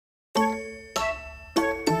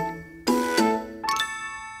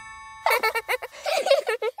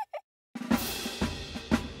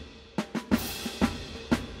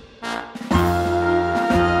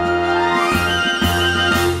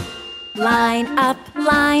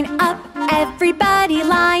line up, everybody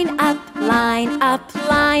line up,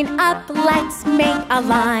 let's make a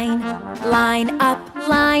line. Line up,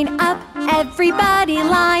 everybody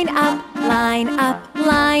line up,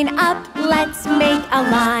 let's make a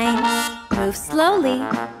line. Move slowly,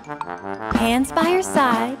 hands by your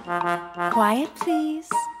side. Quiet, please.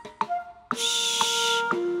 Shh.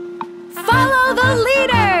 Follow the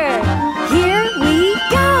leader. Here we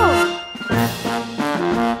go.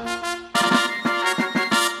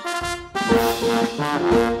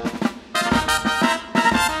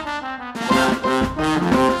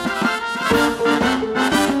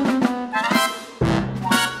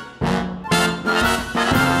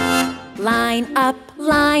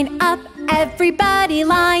 Line up, everybody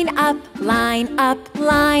line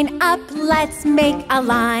up, let's make a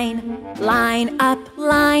line. Line up,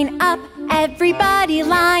 everybody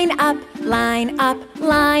line up,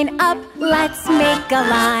 let's make a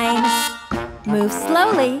line. Move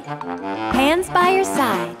slowly, hands by your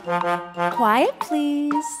side. Quiet,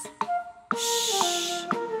 please. Shh.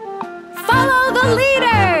 Follow the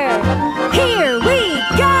leader. Here we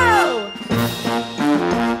go.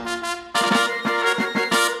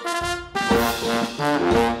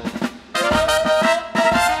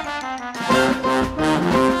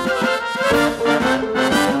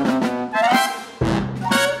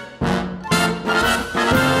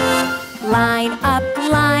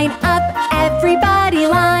 Line up, everybody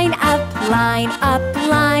line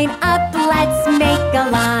up, let's make a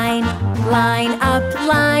line. Line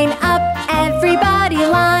up, everybody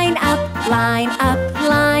line up,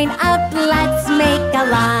 let's make a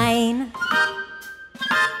line.